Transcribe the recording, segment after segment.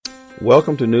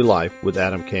Welcome to New Life with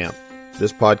Adam Camp.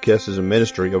 This podcast is a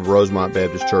ministry of Rosemont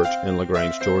Baptist Church in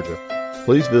LaGrange, Georgia.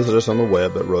 Please visit us on the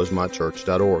web at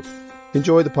rosemontchurch.org.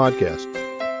 Enjoy the podcast.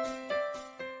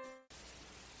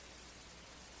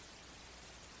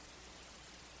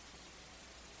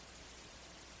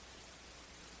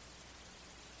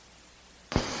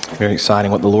 Very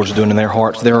exciting what the Lord's doing in their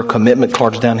hearts. There are commitment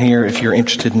cards down here if you're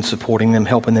interested in supporting them,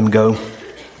 helping them go.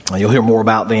 You'll hear more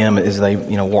about them as they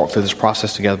walk through this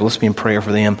process together. But let's be in prayer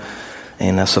for them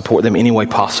and support them any way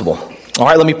possible. All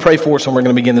right, let me pray for us and we're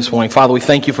going to begin this morning. Father, we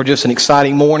thank you for just an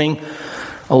exciting morning.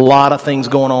 A lot of things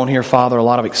going on here, Father, a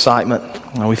lot of excitement.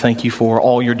 And we thank you for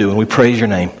all you're doing. We praise your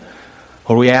name.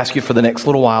 Lord, we ask you for the next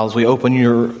little while as we open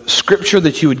your scripture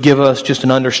that you would give us just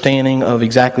an understanding of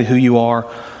exactly who you are,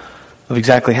 of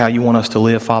exactly how you want us to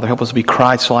live. Father, help us to be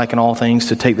Christ-like in all things,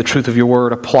 to take the truth of your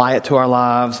word, apply it to our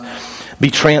lives, be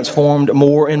transformed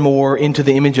more and more into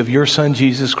the image of your Son,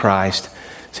 Jesus Christ.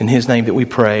 It's in his name that we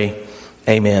pray.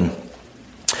 Amen.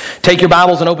 Take your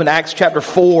Bibles and open to Acts chapter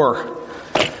 4.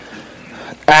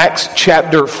 Acts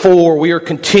chapter 4. We are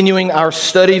continuing our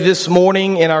study this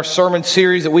morning in our sermon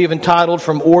series that we have entitled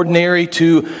From Ordinary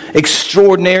to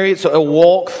Extraordinary. It's a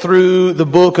walk through the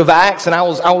book of Acts. And I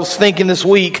was thinking this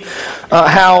week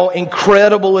how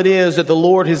incredible it is that the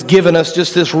Lord has given us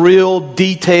just this real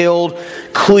detailed,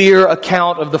 clear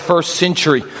account of the first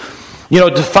century.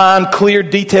 To find clear,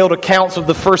 detailed accounts of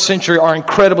the first century are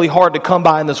incredibly hard to come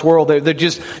by in this world. They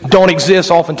just don't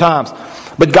exist oftentimes.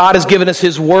 But God has given us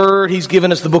His Word. He's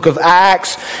given us the book of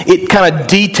Acts. It kind of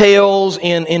details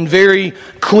in very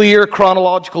clear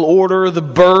chronological order the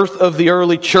birth of the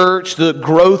early church, the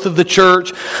growth of the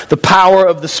church, the power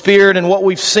of the Spirit. And what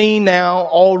we've seen now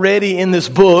already in this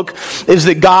book is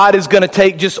that God is going to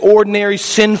take just ordinary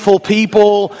sinful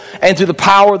people and through the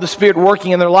power of the Spirit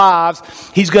working in their lives,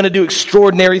 He's going to do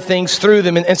extraordinary things through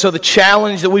them. And so the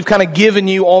challenge that we've kind of given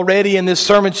you already in this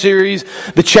sermon series,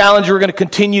 the challenge we're going to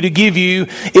continue to give you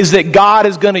is that God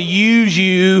is going to use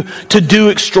you to do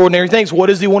extraordinary things. What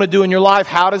does He want to do in your life?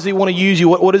 How does He want to use you?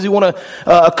 What does He want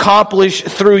to accomplish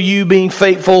through you being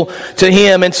faithful to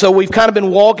Him? And so we've kind of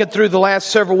been walking through the last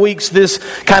several weeks this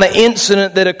kind of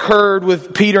incident that occurred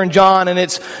with Peter and John, and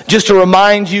it's just to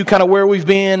remind you kind of where we've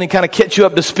been and kind of catch you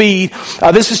up to speed.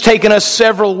 This has taken us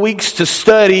several weeks to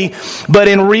study, but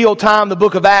in real time, the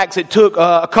book of Acts, it took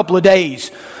a couple of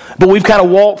days. But we've kind of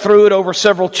walked through it over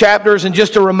several chapters, and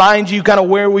just to remind you kind of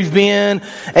where we've been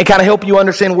and kind of help you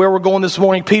understand where we're going this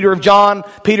morning. Peter and John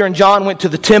went to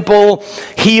the temple,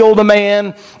 healed a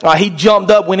man. He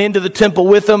jumped up, went into the temple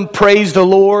with them, praised the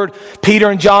Lord. Peter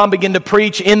and John began to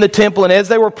preach in the temple, and as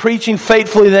they were preaching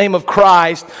faithfully the name of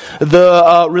Christ,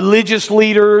 the religious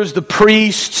leaders, the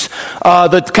priests,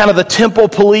 the temple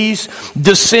police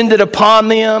descended upon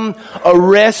them,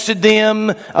 arrested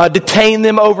them, detained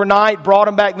them overnight, brought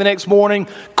them back the next morning,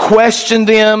 questioned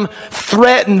them,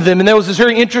 threatened them. And there was this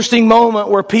very interesting moment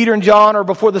where Peter and John are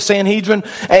before the Sanhedrin.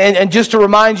 And just to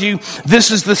remind you,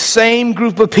 this is the same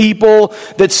group of people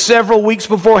that several weeks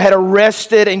before had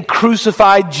arrested and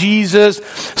crucified Jesus.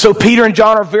 So Peter and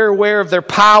John are very aware of their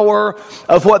power,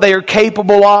 of what they are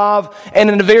capable of. And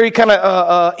in a very kind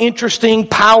of interesting,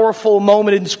 powerful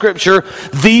moment in Scripture,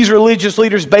 these religious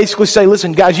leaders basically say,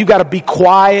 listen, guys, you got to be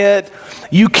quiet.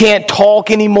 You can't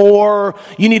talk anymore.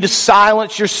 You need to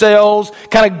silence yourselves,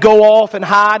 kind of go off and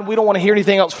hide. We don't want to hear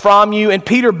anything else from you. And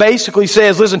Peter basically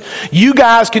says, listen, you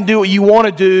guys can do what you want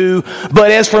to do,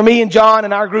 but as for me and John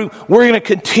and our group, we're going to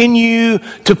continue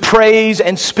to praise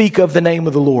and speak of the name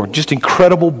of the Lord. Just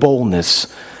incredible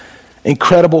boldness.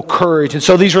 Incredible courage. And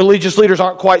so these religious leaders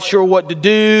aren't quite sure what to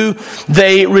do.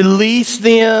 They release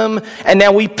them. And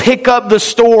now we pick up the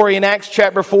story in Acts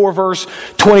chapter 4, verse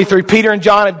 23. Peter and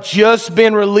John have just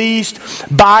been released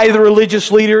by the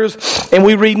religious leaders. And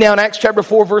we read now in Acts chapter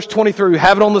 4, verse 23. We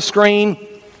have it on the screen.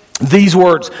 These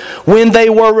words. When they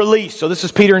were released. So this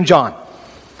is Peter and John.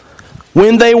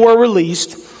 When they were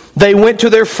released, they went to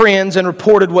their friends and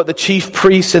reported what the chief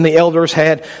priests and the elders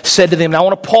had said to them. Now I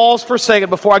want to pause for a second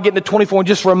before I get into 24 and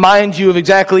just remind you of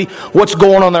exactly what's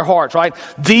going on in their hearts, right?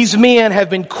 These men have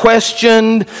been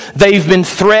questioned. They've been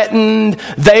threatened.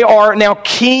 They are now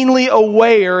keenly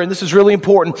aware, and this is really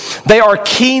important, they are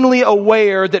keenly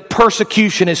aware that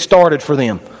persecution has started for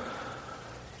them.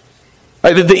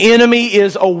 The enemy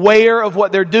is aware of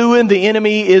what they're doing. The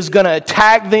enemy is going to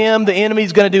attack them. The enemy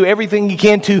is going to do everything he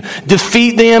can to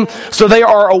defeat them. So they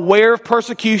are aware of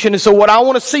persecution. And so what I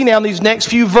want to see now in these next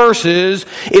few verses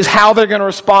is how they're going to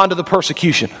respond to the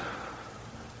persecution.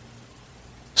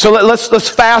 So let's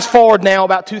fast forward now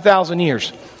about 2,000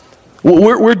 years.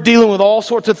 We're dealing with all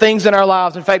sorts of things in our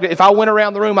lives. In fact, if I went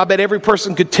around the room, I bet every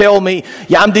person could tell me,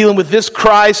 yeah, I'm dealing with this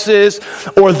crisis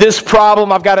or this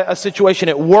problem. I've got a situation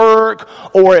at work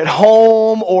or at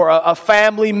home or a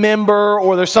family member,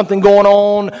 or there's something going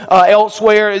on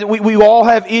elsewhere. We all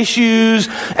have issues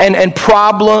and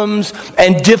problems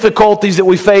and difficulties that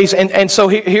we face. And so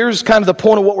here's kind of the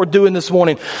point of what we're doing this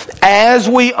morning. As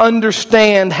we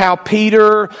understand how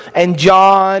Peter and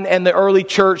John and the early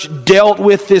church dealt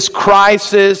with this crisis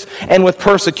and with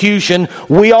persecution,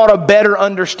 we ought to better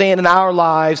understand in our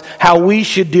lives how we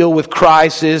should deal with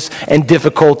crisis and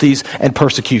difficulties and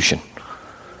persecution.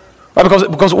 Right?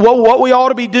 Because what we ought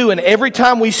to be doing every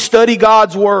time we study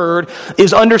God's Word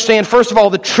is understand, first of all,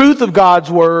 the truth of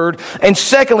God's Word, and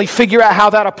secondly, figure out how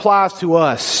that applies to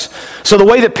us. So the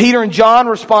way that Peter and John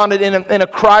responded in a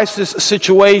crisis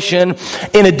situation,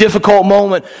 in a difficult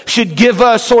moment, should give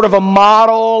us sort of a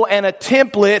model and a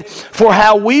template for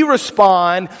how we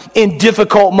respond in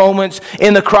difficult moments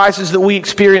in the crisis that we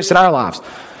experience in our lives.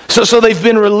 So they've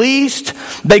been released.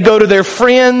 They go to their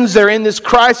friends. They're in this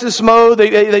crisis mode.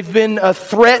 They've been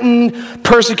threatened.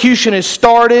 Persecution has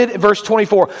started. Verse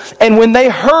 24. And when they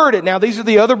heard it, now these are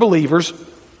the other believers.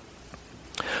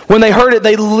 When they heard it,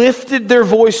 they lifted their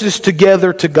voices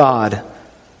together to God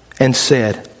and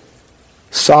said,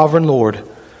 Sovereign Lord,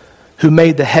 who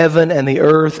made the heaven and the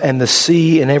earth and the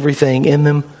sea and everything in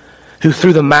them, who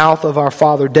through the mouth of our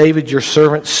father David, your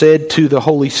servant, said to the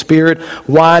Holy Spirit,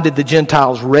 why did the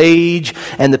Gentiles rage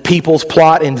and the peoples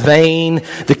plot in vain?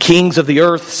 The kings of the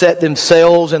earth set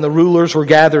themselves, and the rulers were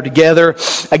gathered together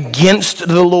against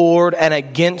the Lord and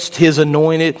against His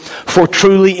anointed. For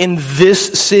truly in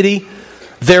this city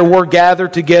there were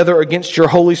gathered together against your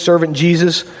holy servant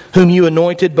Jesus, whom you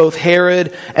anointed, both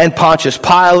Herod and Pontius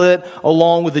Pilate,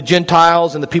 along with the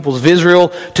Gentiles and the peoples of Israel,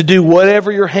 to do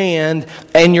whatever your hand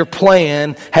and your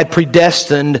plan had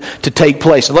predestined to take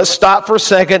place. So let's stop for a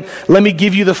second. Let me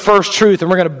give you the first truth, and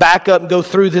we're going to back up and go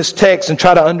through this text and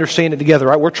try to understand it together.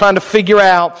 Right? We're trying to figure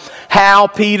out how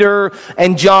Peter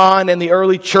and John and the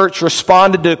early church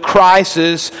responded to a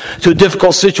crisis, to a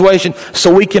difficult situation,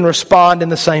 so we can respond in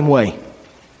the same way.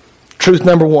 Truth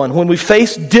number one, when we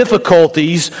face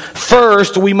difficulties,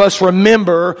 first we must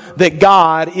remember that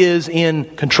God is in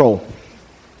control.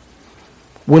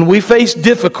 When we face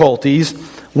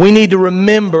difficulties, we need to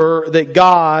remember that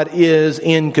God is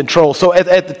in control. So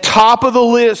at the top of the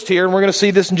list here, and we're going to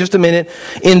see this in just a minute,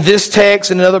 in this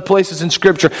text and in other places in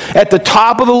Scripture, at the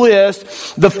top of the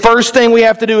list, the first thing we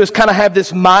have to do is kind of have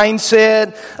this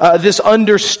mindset, this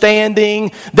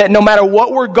understanding that no matter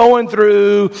what we're going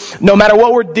through, no matter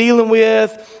what we're dealing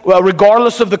with,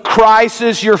 regardless of the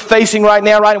crisis you're facing right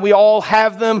now, right, and we all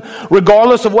have them,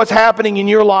 regardless of what's happening in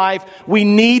your life, we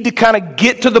need to kind of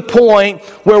get to the point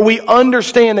where we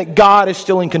understand that God is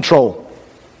still in control.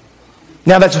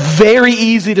 Now that's very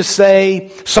easy to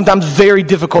say, sometimes very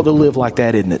difficult to live like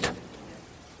that, isn't it?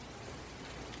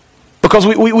 Because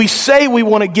we say we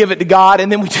want to give it to God,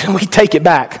 and then we take it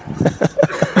back.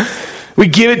 We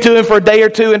give it to Him for a day or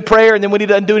two in prayer, and then when He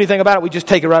doesn't do anything about it, we just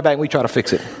take it right back and we try to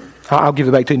fix it. I'll give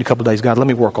it back to you in a couple of days. God, let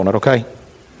me work on it, okay?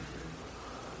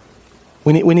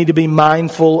 We need to be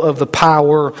mindful of the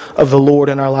power of the Lord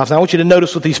in our lives. Now, I want you to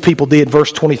notice what these people did.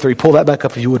 Verse 23. Pull that back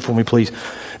up if you would for me, please.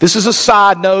 This is a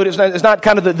side note. It's not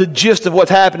kind of the gist of what's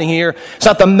happening here. It's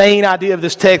not the main idea of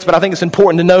this text, but I think it's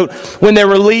important to note. When they're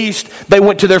released, they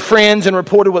went to their friends and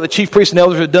reported what the chief priests and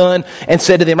elders had done and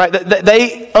said to them, right?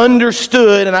 They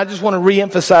understood, and I just want to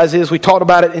reemphasize this. We talked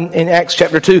about it in Acts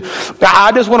chapter 2.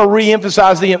 I just want to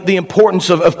reemphasize the importance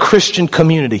of Christian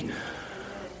community.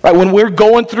 Right, when we're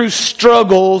going through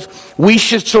struggles, we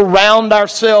should surround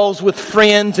ourselves with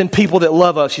friends and people that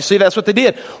love us. You see, that's what they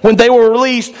did. When they were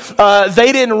released,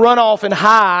 they didn't run off and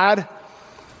hide.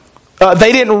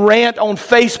 They didn't rant on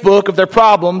Facebook of their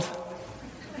problems.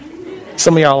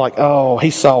 Some of y'all are like, oh,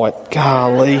 he saw it.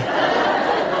 Golly.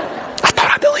 I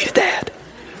thought I deleted that.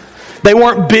 They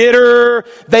weren't bitter.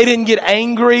 They didn't get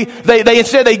angry. They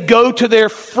instead, they go to their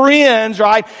friends,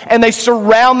 right? And they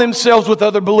surround themselves with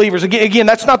other believers. Again,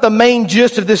 that's not the main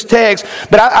gist of this text,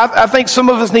 but I think some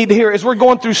of us need to hear, as we're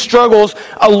going through struggles,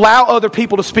 allow other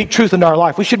people to speak truth into our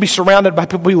life. We should be surrounded by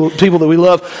people that we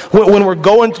love when we're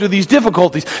going through these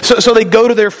difficulties. So they go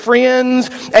to their friends,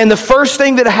 and the first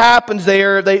thing that happens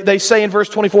there, they say in verse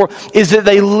 24, is that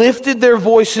they lifted their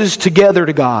voices together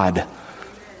to God.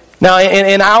 Now,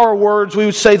 in our words, we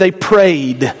would say they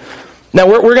prayed. Now,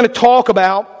 we're going to talk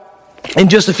about in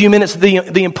just a few minutes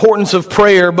the importance of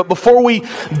prayer. But before we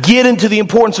get into the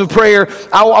importance of prayer,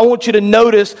 I want you to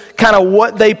notice kind of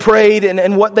what they prayed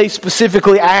and what they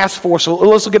specifically asked for. So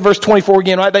let's look at verse 24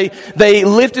 again, right? They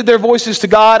lifted their voices to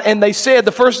God and they said,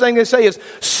 the first thing they say is,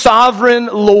 Sovereign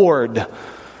Lord.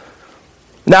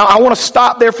 Now, I want to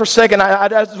stop there for a second. I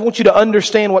just want you to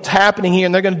understand what's happening here,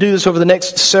 and they're going to do this over the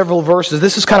next several verses.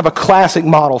 This is kind of a classic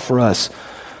model for us.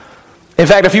 In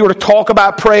fact, if you were to talk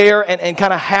about prayer and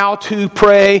kind of how to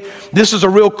pray, this is a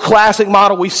real classic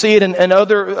model. We see it in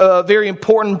other very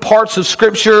important parts of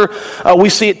Scripture. We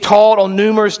see it taught on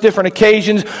numerous different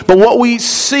occasions. But what we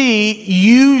see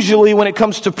usually when it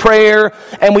comes to prayer,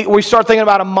 and we start thinking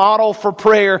about a model for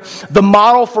prayer, the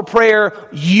model for prayer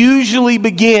usually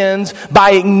begins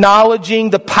by acknowledging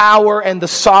the power and the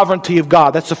sovereignty of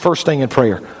God. That's the first thing in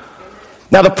prayer.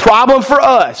 Now, the problem for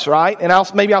us, right, and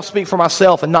maybe I'll speak for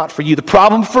myself and not for you. The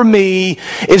problem for me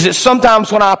is that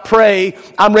sometimes when I pray,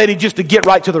 I'm ready just to get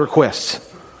right to the requests.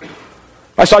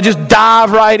 Right, so I just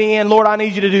dive right in. Lord, I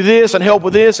need you to do this and help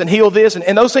with this and heal this.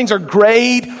 And those things are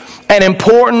great and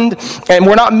important, and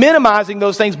we're not minimizing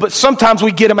those things, but sometimes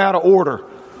we get them out of order.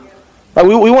 Right,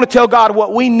 we want to tell God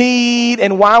what we need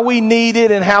and why we need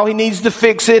it and how He needs to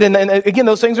fix it. And again,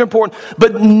 those things are important.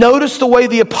 But notice the way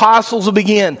the apostles will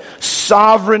begin.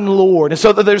 Sovereign Lord. And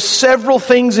so there's several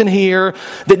things in here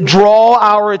that draw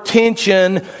our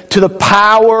attention to the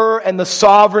power and the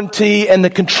sovereignty and the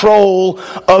control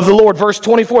of the Lord. Verse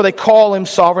 24, they call Him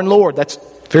Sovereign Lord. That's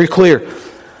very clear.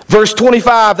 Verse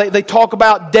 25, they talk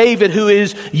about David, who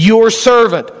is your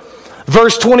servant.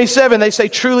 Verse 27, they say,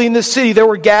 truly in this city there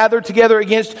were gathered together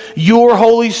against your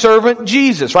holy servant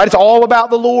Jesus. Right? It's all about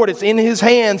the Lord. It's in His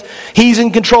hands. He's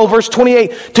in control. Verse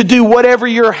 28, to do whatever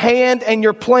your hand and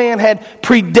your plan had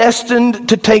predestined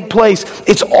to take place.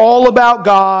 It's all about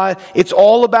God. It's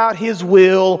all about His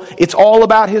will. It's all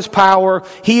about His power.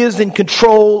 He is in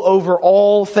control over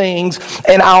all things.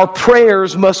 And our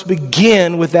prayers must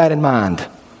begin with that in mind.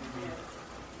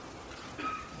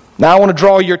 Now I want to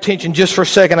draw your attention just for a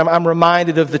second. I'm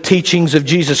reminded of the teachings of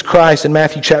Jesus Christ in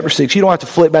Matthew chapter 6. You don't have to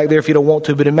flip back there if you don't want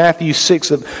to, but in Matthew 6,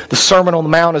 the Sermon on the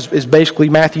Mount is basically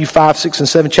Matthew 5, 6, and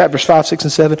 7, chapters 5, 6,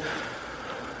 and 7.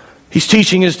 He's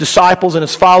teaching His disciples and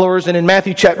His followers, and in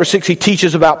Matthew chapter 6, He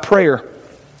teaches about prayer.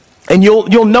 And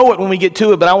you'll know it when we get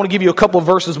to it, but I want to give you a couple of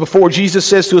verses before. Jesus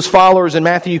says to His followers in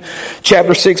Matthew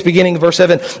chapter 6, beginning verse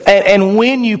 7, and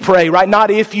when you pray, right, not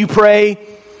if you pray,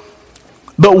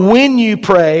 but when you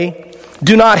pray,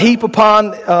 do not heap up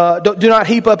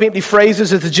empty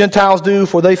phrases as the Gentiles do,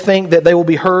 for they think that they will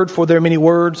be heard for their many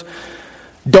words.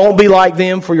 Don't be like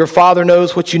them, for your Father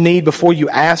knows what you need before you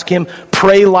ask Him.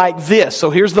 Pray like this.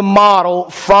 So here's the model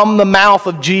from the mouth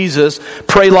of Jesus.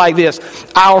 Pray like this.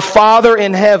 Our Father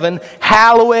in heaven,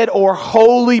 hallowed or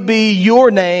holy be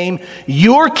your name.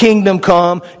 Your kingdom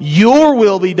come. Your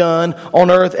will be done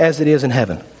on earth as it is in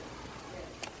heaven.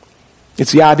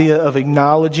 It's the idea of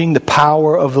acknowledging the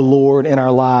power of the Lord in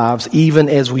our lives, even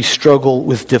as we struggle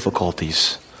with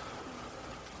difficulties.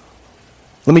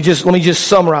 Let me just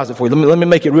summarize it for you. Let me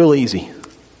make it real easy.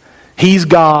 He's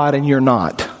God and you're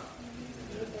not.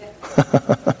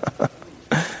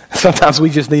 Sometimes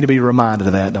we just need to be reminded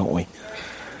of that, don't we?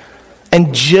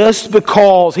 And just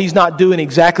because He's not doing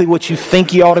exactly what you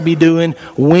think He ought to be doing,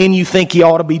 when you think He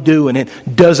ought to be doing it,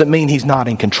 doesn't mean He's not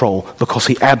in control, because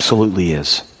He absolutely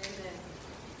is.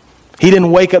 He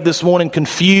didn't wake up this morning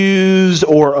confused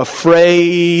or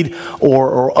afraid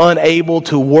or unable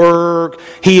to work.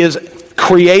 He has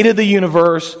created the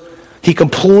universe. He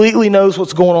completely knows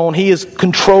what's going on. He is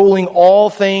controlling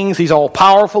all things. He's all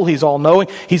powerful. He's all knowing.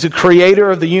 He's a creator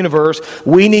of the universe.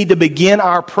 We need to begin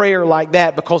our prayer like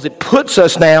that, because it puts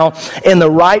us now in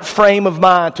the right frame of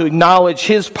mind to acknowledge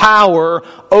His power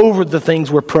over the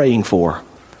things we're praying for.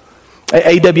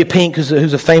 A.W. Pink,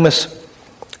 who's a famous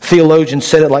theologian,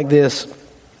 said it like this: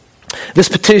 this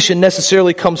petition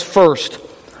necessarily comes first,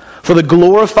 for the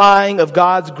glorifying of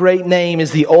God's great name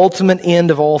is the ultimate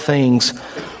end of all things.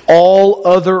 All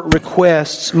other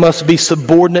requests must be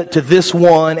subordinate to this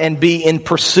one and be in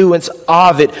pursuance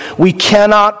of it. We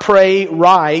cannot pray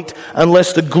right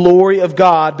unless the glory of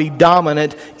God be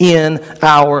dominant in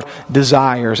our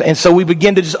desires. And so we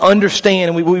begin to just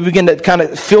understand, and we begin to kind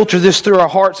of filter this through our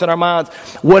hearts and our minds.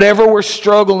 Whatever we're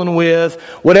struggling with,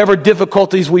 whatever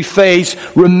difficulties we face,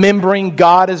 remembering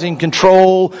God is in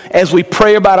control. As we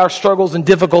pray about our struggles and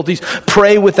difficulties,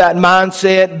 pray with that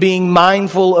mindset, being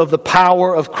mindful of the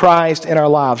power of Christ in our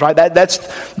lives, right?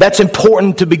 That's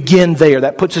important to begin there.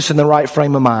 That puts us in the right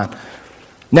frame of mind.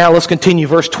 Now let's continue.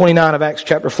 Verse 29 of Acts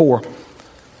chapter 4.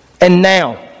 And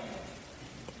now,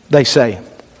 they say,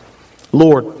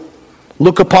 Lord,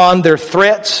 Look upon their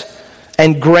threats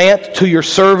and grant to your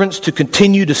servants to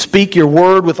continue to speak your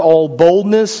word with all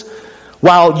boldness,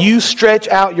 while you stretch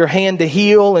out your hand to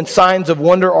heal and signs of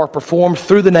wonder are performed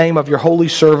through the name of your holy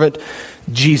servant,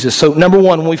 Jesus. So number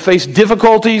one, when we face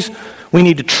difficulties, we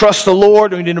need to trust the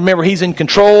Lord. We need to remember He's in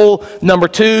control. Number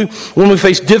two, when we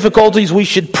face difficulties, we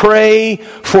should pray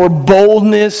for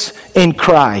boldness in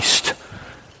Christ.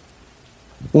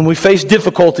 When we face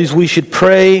difficulties, we should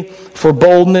pray for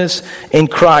boldness in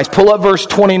Christ. Pull up verse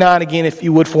 29 again, if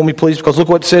you would, for me, please, because look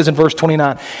what it says in verse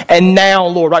 29. And now,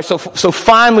 Lord, right? So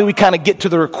finally we kind of get to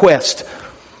the request.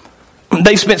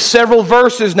 They spent several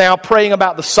verses now praying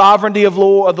about the sovereignty of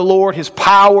the Lord, His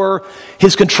power,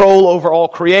 His control over all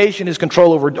creation, His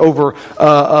control over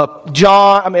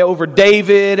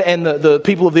David and the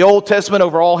people of the Old Testament,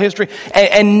 over all history.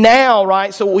 And now,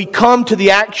 right, so we come to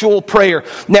the actual prayer.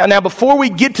 Now, before we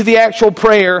get to the actual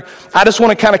prayer, I just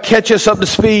want to kind of catch us up to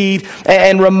speed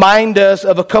and remind us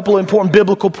of a couple of important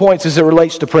biblical points as it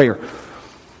relates to prayer.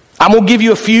 I'm going to give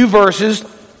you a few verses.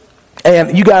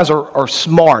 And you guys are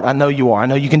smart. I know you are. I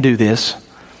know you can do this.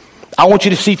 I want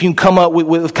you to see if you can come up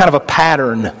with kind of a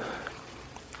pattern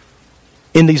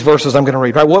in these verses I'm going to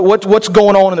read. Right? What's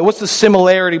going on in there? What's the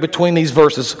similarity between these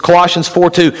verses? Colossians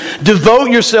 4:2.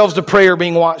 Devote yourselves to prayer,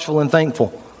 being watchful and thankful.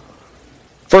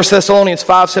 1 Thessalonians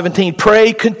 5:17.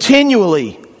 Pray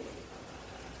continually.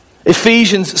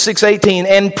 Ephesians 6:18,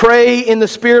 and pray in the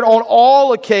Spirit on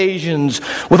all occasions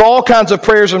with all kinds of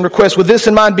prayers and requests. With this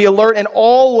in mind, be alert and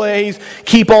always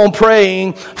keep on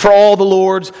praying for all the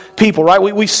Lord's people. Right?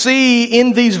 We see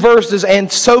in these verses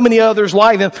and so many others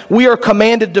like them, we are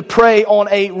commanded to pray on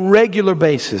a regular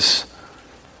basis.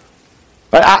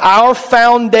 Our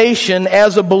foundation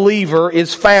as a believer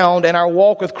is found, and our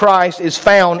walk with Christ is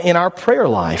found in our prayer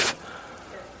life.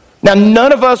 Now,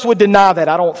 none of us would deny that,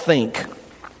 I don't think.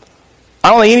 I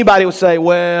don't think anybody would say,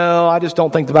 well, I just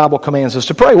don't think the Bible commands us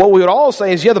to pray. What we would all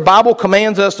say is, yeah, the Bible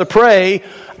commands us to pray.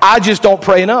 I just don't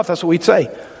pray enough. That's what we'd say.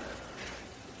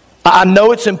 I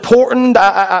know it's important.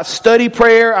 I study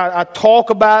prayer. I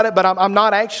talk about it, but I'm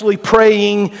not actually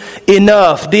praying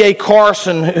enough. D.A.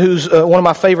 Carson, who's one of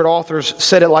my favorite authors,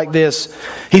 said it like this.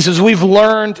 He says, we've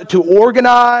learned to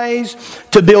organize,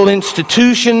 to build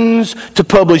institutions, to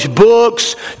publish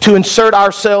books, to insert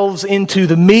ourselves into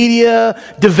the media,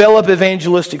 develop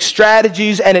evangelistic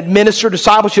strategies, and administer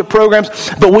discipleship programs,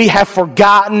 but we have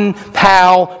forgotten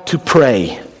how to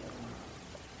pray.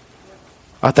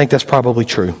 I think that's probably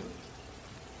true.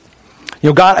 You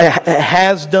know, God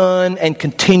has done and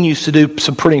continues to do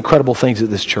some pretty incredible things at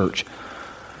this church.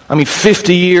 I mean,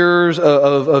 50 years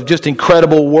of just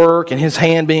incredible work and His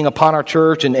hand being upon our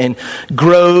church and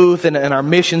growth and our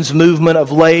missions movement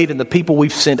of late and the people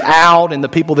we've sent out and the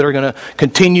people that are going to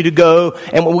continue to go.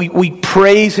 And we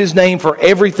praise His name for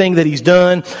everything that He's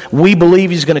done. We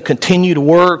believe He's going to continue to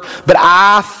work. But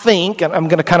I think, I'm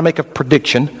going to kind of make a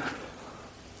prediction,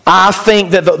 I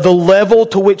think that the level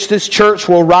to which this church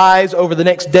will rise over the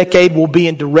next decade will be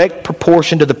in direct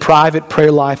proportion to the private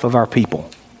prayer life of our people.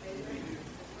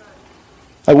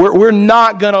 We're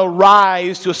not going to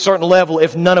rise to a certain level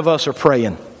if none of us are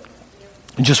praying.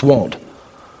 It just won't.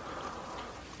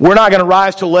 We're not going to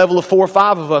rise to a level of 4 or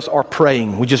 5 of us are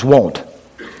praying. We just won't.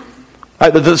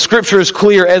 The Scripture is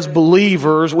clear. As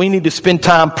believers, we need to spend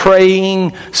time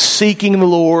praying, seeking the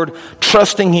Lord,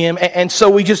 trusting Him. And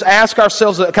so we just ask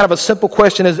ourselves kind of a simple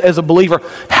question as a believer.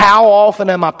 How often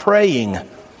am I praying?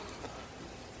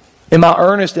 Am I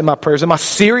earnest in my prayers? Am I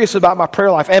serious about my prayer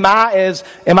life? Am I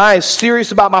as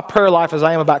serious about my prayer life as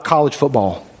I am about college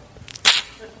football?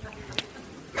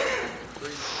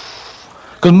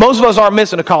 Because most of us aren't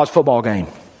missing a college football game.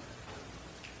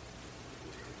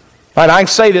 Right, I can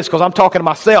say this because I'm talking to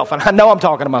myself, and I know I'm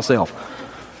talking to myself.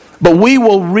 But we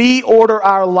will reorder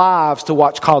our lives to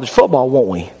watch college football, won't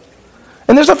we?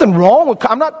 And there's nothing wrong with,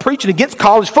 I'm not preaching against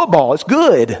college football. It's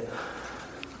good.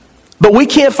 But we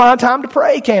can't find time to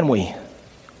pray, can we?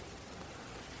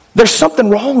 There's something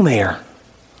wrong there.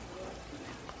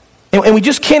 And we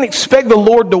just can't expect the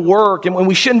Lord to work, and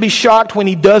we shouldn't be shocked when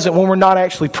He doesn't when we're not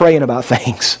actually praying about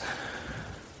things.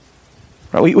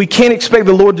 Right? We can't expect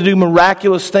the Lord to do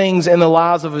miraculous things in the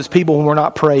lives of His people when we're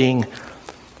not praying.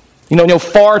 You know,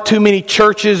 far too many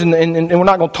churches, and we're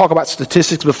not going to talk about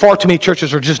statistics, but far too many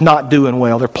churches are just not doing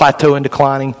well. They're plateauing,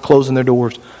 declining, closing their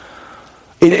doors.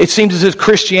 It seems as if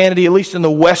Christianity, at least in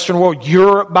the Western world,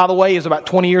 Europe, by the way, is about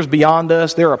 20 years beyond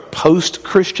us. They're a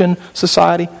post-Christian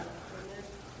society.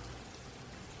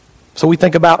 So we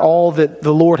think about all that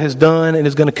the Lord has done and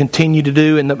is going to continue to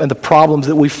do and the problems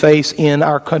that we face in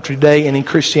our country today and in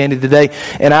Christianity today.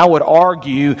 And I would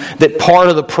argue that part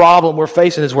of the problem we're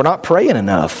facing is we're not praying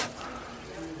enough.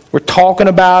 We're talking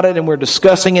about it and we're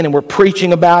discussing it and we're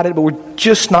preaching about it, but we're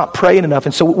just not praying enough.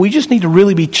 And so we just need to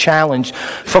really be challenged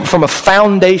from a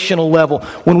foundational level.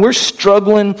 When we're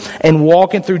struggling and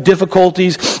walking through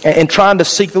difficulties and trying to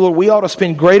seek the Lord, we ought to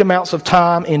spend great amounts of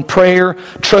time in prayer,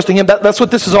 trusting Him. That's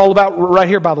what this is all about right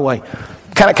here, by the way.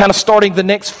 Kind of starting the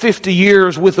next 50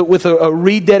 years with a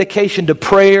rededication to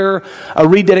prayer, a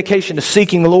rededication to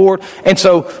seeking the Lord. And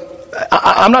so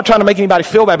I'm not trying to make anybody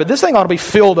feel bad, but this thing ought to be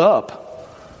filled up.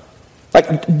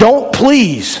 Like, don't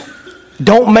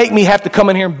make me have to come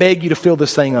in here and beg you to fill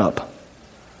this thing up.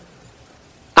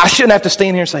 I shouldn't have to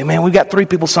stand here and say, man, we've got 3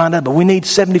 people signed up, but we need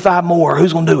 75 more.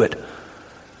 Who's going to do it?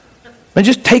 And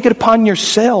just take it upon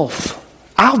yourself.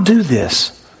 I'll do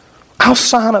this. I'll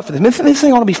sign up for this. This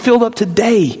thing ought to be filled up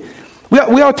today. We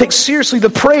ought to take seriously the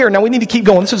prayer. Now, we need to keep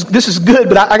going. This is good,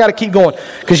 but I got to keep going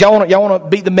because y'all want to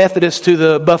beat the Methodists to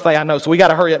the buffet, I know. So we got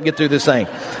to hurry up and get through this thing.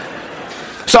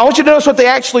 So I want you to notice what they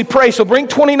actually pray. So bring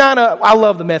 29 up. I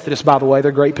love the Methodists, by the way.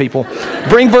 They're great people.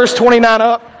 Bring verse 29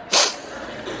 up.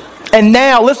 And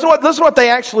now, listen to what they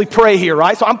actually pray here,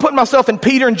 right? So I'm putting myself in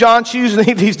Peter and John's shoes and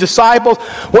these disciples,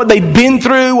 what they've been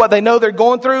through, what they know they're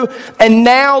going through. And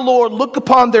now, Lord, look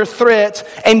upon their threats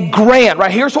and grant,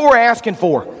 right? Here's what we're asking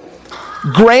for.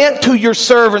 Grant to your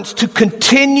servants to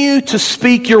continue to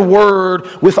speak your word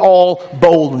with all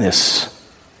boldness.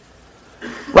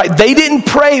 Right? They didn't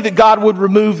pray that God would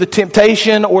remove the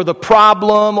temptation or the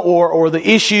problem or the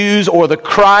issues or the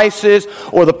crisis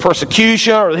or the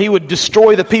persecution or that He would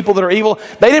destroy the people that are evil.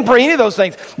 They didn't pray any of those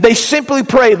things. They simply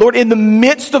prayed, Lord, in the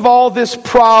midst of all this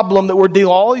problem that we're dealing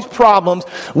with, all these problems,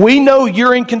 we know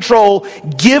You're in control.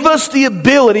 Give us the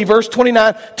ability, verse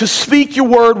 29, to speak Your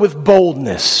word with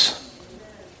boldness.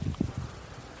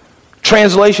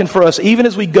 Translation for us, even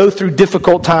as we go through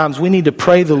difficult times, we need to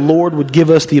pray the Lord would give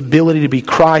us the ability to be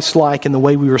Christ-like in the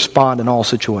way we respond in all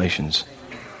situations.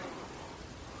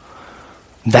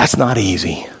 That's not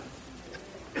easy.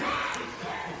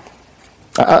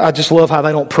 I just love how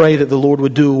they don't pray that the Lord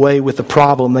would do away with the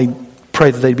problem. They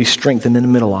pray that they'd be strengthened in the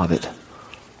middle of it.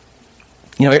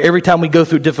 You know, every time we go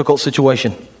through a difficult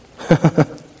situation,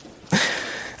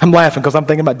 I'm laughing because I'm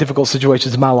thinking about difficult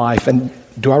situations in my life, and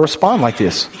do I respond like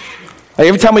this?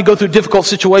 Every time we go through a difficult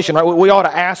situation, right, we ought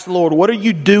to ask the Lord, what are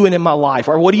You doing in my life?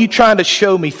 Or what are You trying to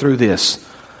show me through this?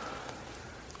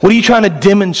 What are You trying to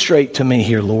demonstrate to me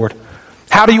here, Lord?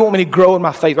 How do You want me to grow in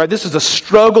my faith? Right? This is a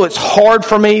struggle. It's hard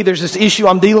for me. There's this issue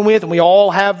I'm dealing with, and we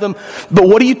all have them. But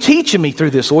what are You teaching me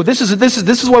through this, Lord? This is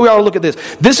the way we ought to look at this.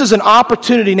 This is an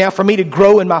opportunity now for me to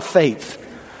grow in my faith.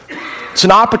 It's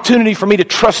an opportunity for me to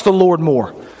trust the Lord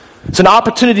more. It's an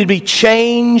opportunity to be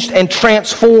changed and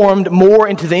transformed more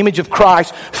into the image of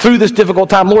Christ through this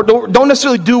difficult time. Lord, don't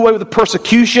necessarily do away with the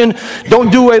persecution.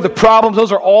 Don't do away with the problems.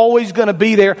 Those are always going to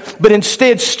be there. But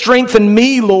instead, strengthen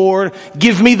me, Lord.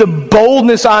 Give me the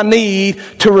boldness I need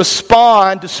to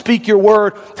respond, to speak Your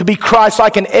word, to be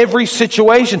Christ-like in every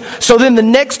situation. So then the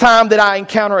next time that I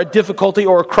encounter a difficulty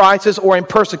or a crisis or am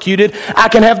persecuted, I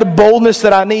can have the boldness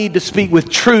that I need to speak with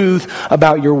truth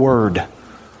about Your word.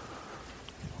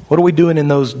 What are we doing in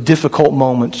those difficult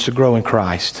moments to grow in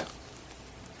Christ?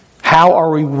 How are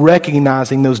we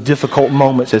recognizing those difficult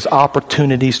moments as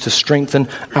opportunities to strengthen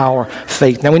our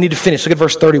faith? Now we need to finish. Look at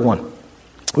verse 31.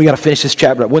 We got to finish this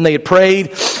chapter up. When they had prayed,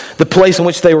 the place in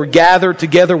which they were gathered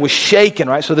together was shaken,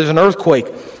 right? So there's an earthquake.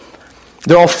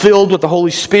 They're all filled with the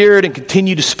Holy Spirit and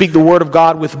continue to speak the word of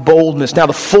God with boldness. Now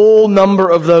the full number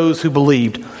of those who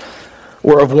believed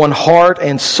were of one heart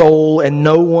and soul, and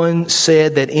no one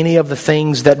said that any of the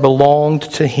things that belonged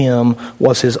to him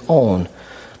was his own,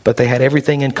 but they had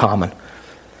everything in common.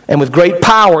 And with great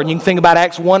power, and you can think about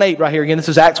Acts 1:8 right here. Again, this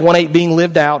is Acts 1:8 being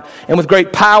lived out. And with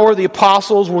great power, the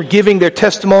apostles were giving their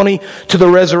testimony to the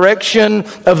resurrection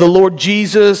of the Lord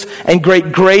Jesus, and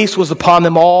great grace was upon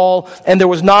them all. And there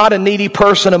was not a needy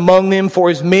person among them, for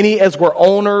as many as were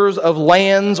owners of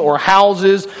lands or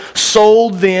houses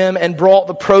sold them and brought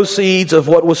the proceeds of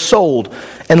what was sold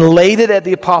and laid it at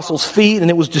the apostles' feet, and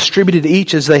it was distributed to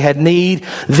each as they had need.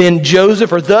 Then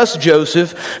Joseph, or thus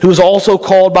Joseph, who was also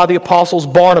called by the apostles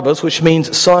Barnabas, which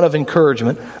means son of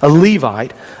encouragement, a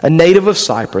Levite, a native of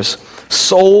Cyprus,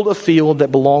 sold a field that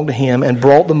belonged to him and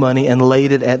brought the money and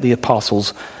laid it at the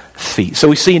apostles' feet. So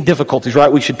we see in difficulties,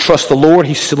 right? We should trust the Lord.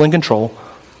 He's still in control.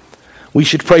 We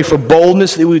should pray for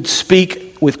boldness that we would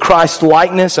speak with Christ's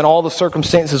likeness in all the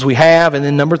circumstances we have. And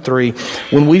then number 3,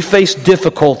 when we face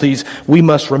difficulties, we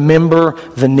must remember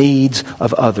the needs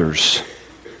of others.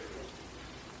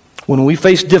 When we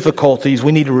face difficulties,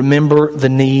 we need to remember the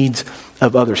needs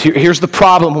of others. Here's the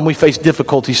problem when we face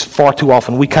difficulties far too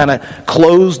often. We kind of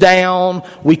close down,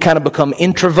 we kind of become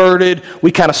introverted,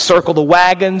 we kind of circle the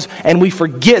wagons, and we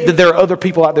forget that there are other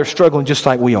people out there struggling just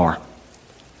like we are.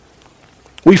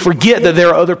 We forget that there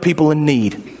are other people in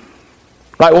need.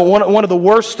 Right? Well, one of the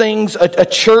worst things a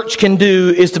church can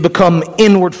do is to become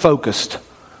inward focused.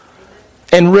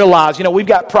 And realize, we've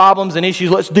got problems and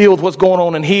issues. Let's deal with what's going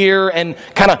on in here and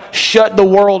kind of shut the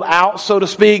world out, so to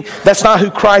speak. That's not who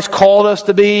Christ called us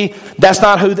to be. That's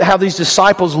not how these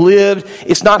disciples lived.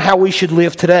 It's not how we should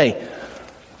live today.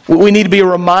 We need to be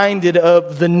reminded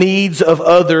of the needs of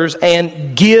others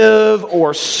and give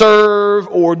or serve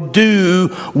or do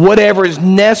whatever is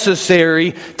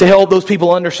necessary to help those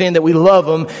people understand that we love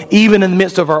them, even in the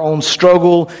midst of our own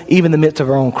struggle, even in the midst of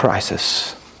our own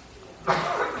crisis.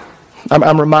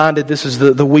 I'm reminded this is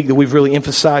the week that we've really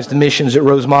emphasized the missions at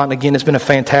Rosemont. And again, it's been a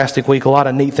fantastic week. A lot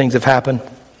of neat things have happened.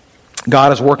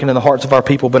 God is working in the hearts of our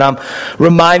people. But I'm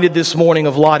reminded this morning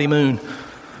of Lottie Moon.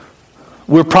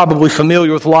 We're probably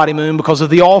familiar with Lottie Moon because of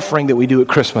the offering that we do at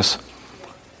Christmas.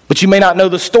 But you may not know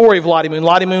the story of Lottie Moon.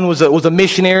 Lottie Moon was a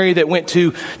missionary that went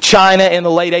to China in the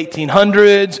late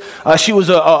 1800s. She was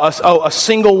a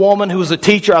single woman who was a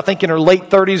teacher, I think in her late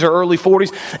 30s or early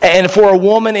 40s. And for a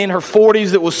woman in her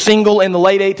 40s that was single in the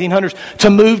late 1800s, to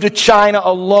move to China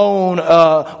alone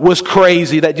was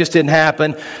crazy. That just didn't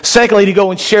happen. Secondly, to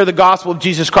go and share the gospel of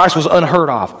Jesus Christ was unheard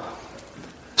of.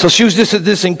 So she was just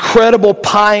this incredible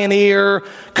pioneer,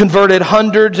 converted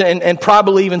hundreds and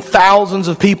probably even thousands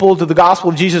of people to the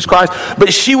gospel of Jesus Christ.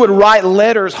 But she would write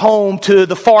letters home to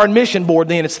the Foreign Mission Board.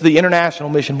 Then it's the International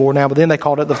Mission Board now, but then they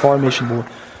called it the Foreign Mission Board.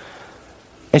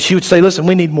 And she would say, listen,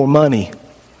 we need more money.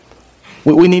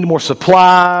 We need more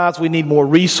supplies. We need more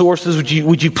resources.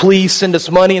 Would you please send us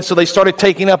money? And so they started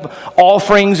taking up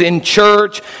offerings in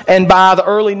church. And by the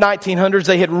early 1900s,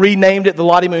 they had renamed it the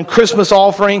Lottie Moon Christmas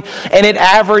Offering. And it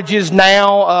averages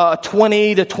now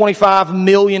 $20 to $25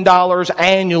 million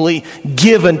annually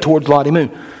given towards Lottie Moon.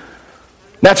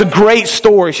 That's a great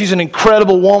story. She's an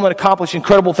incredible woman, accomplished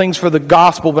incredible things for the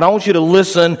gospel. But I want you to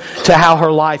listen to how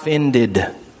her life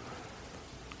ended.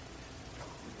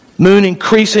 Moon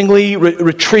increasingly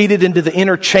retreated into the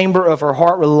inner chamber of her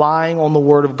heart, relying on the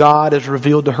Word of God as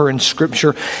revealed to her in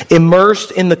Scripture.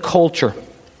 Immersed in the culture,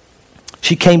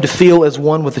 she came to feel as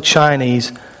one with the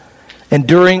Chinese. And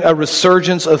during a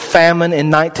resurgence of famine in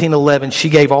 1911, she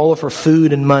gave all of her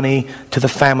food and money to the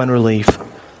famine relief.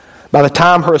 By the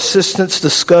time her assistants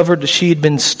discovered that she had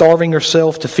been starving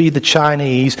herself to feed the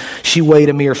Chinese, she weighed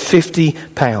a mere 50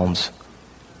 pounds.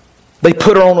 They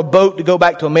put her on a boat to go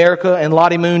back to America, and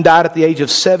Lottie Moon died at the age of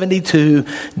 72,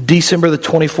 December the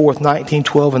 24th,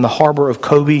 1912, in the harbor of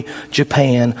Kobe,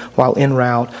 Japan, while en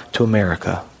route to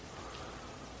America.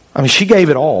 I mean, she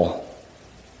gave it all.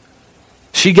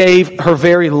 She gave her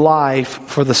very life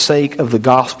for the sake of the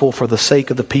gospel, for the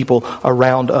sake of the people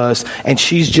around us, and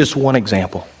she's just one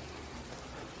example.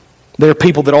 There are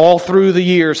people that all through the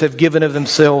years have given of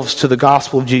themselves to the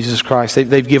gospel of Jesus Christ.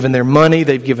 They've given their money,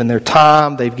 they've given their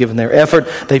time, they've given their effort,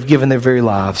 they've given their very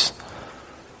lives.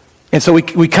 And so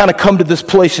we kind of come to this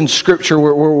place in Scripture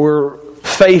where we're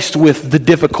faced with the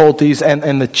difficulties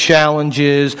and the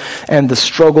challenges and the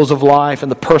struggles of life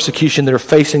and the persecution that are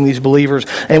facing these believers.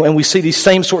 And we see these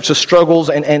same sorts of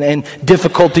struggles and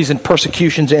difficulties and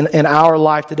persecutions in our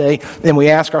life today. And we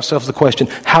ask ourselves the question,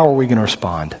 how are we going to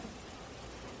respond?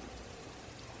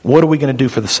 What are we going to do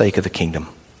for the sake of the kingdom?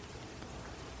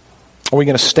 Are we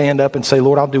going to stand up and say,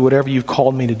 Lord, I'll do whatever you've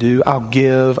called me to do. I'll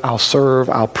give, I'll serve,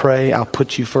 I'll pray, I'll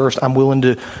put you first. I'm willing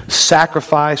to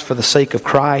sacrifice for the sake of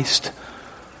Christ.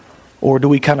 Or do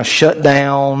we kind of shut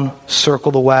down,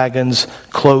 circle the wagons,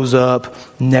 close up,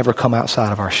 never come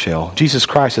outside of our shell? Jesus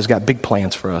Christ has got big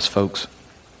plans for us, folks.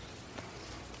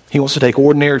 He wants to take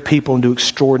ordinary people and do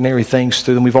extraordinary things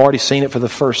through them. We've already seen it for the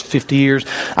first 50 years.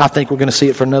 I think we're going to see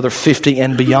it for another 50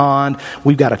 and beyond.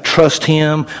 We've got to trust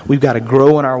Him. We've got to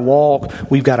grow in our walk.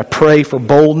 We've got to pray for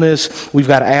boldness. We've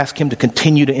got to ask Him to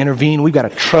continue to intervene. We've got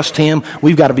to trust Him.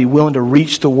 We've got to be willing to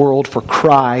reach the world for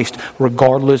Christ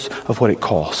regardless of what it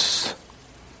costs.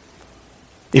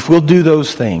 If we'll do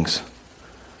those things,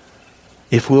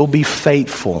 if we'll be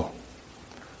faithful,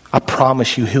 I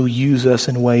promise you He'll use us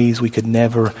in ways we could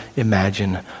never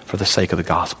imagine for the sake of the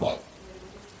gospel.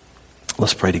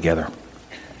 Let's pray together.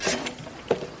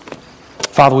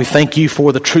 Father, we thank you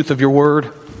for the truth of your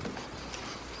word.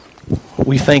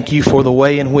 We thank you for the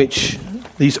way in which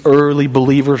these early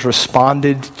believers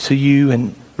responded to you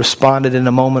and responded in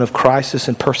a moment of crisis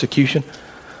and persecution.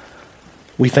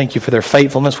 We thank you for their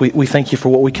faithfulness. We thank you for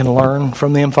what we can learn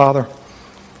from them, Father.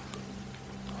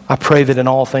 I pray that in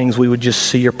all things we would just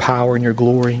see your power and your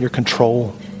glory, your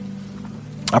control.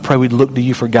 I pray we'd look to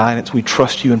you for guidance. We'd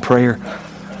trust you in prayer.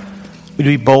 We'd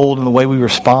be bold in the way we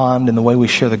respond, in the way we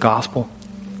share the gospel.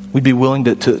 We'd be willing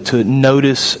to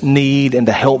notice need and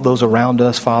to help those around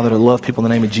us, Father, to love people in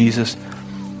the name of Jesus.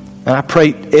 And I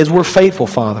pray, as we're faithful,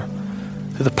 Father,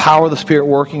 through the power of the Spirit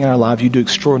working in our lives, you do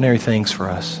extraordinary things for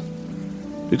us.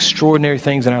 Do extraordinary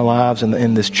things in our lives,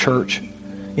 in this church,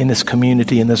 in this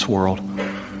community, in this world.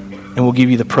 And we'll give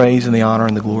you the praise and the honor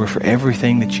and the glory for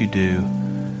everything that you do.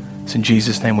 It's in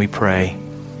Jesus' name we pray.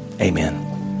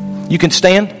 Amen. You can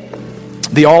stand.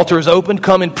 The altar is open.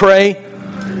 Come and pray.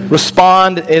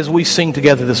 Respond as we sing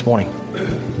together this morning.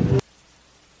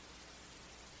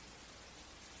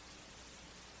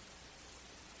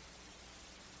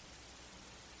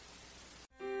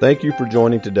 Thank you for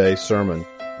joining today's sermon.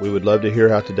 We would love to hear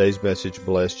how today's message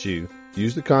blessed you.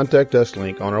 Use the Contact Us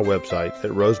link on our website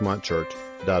at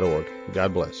rosemontchurch.org.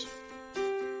 God bless.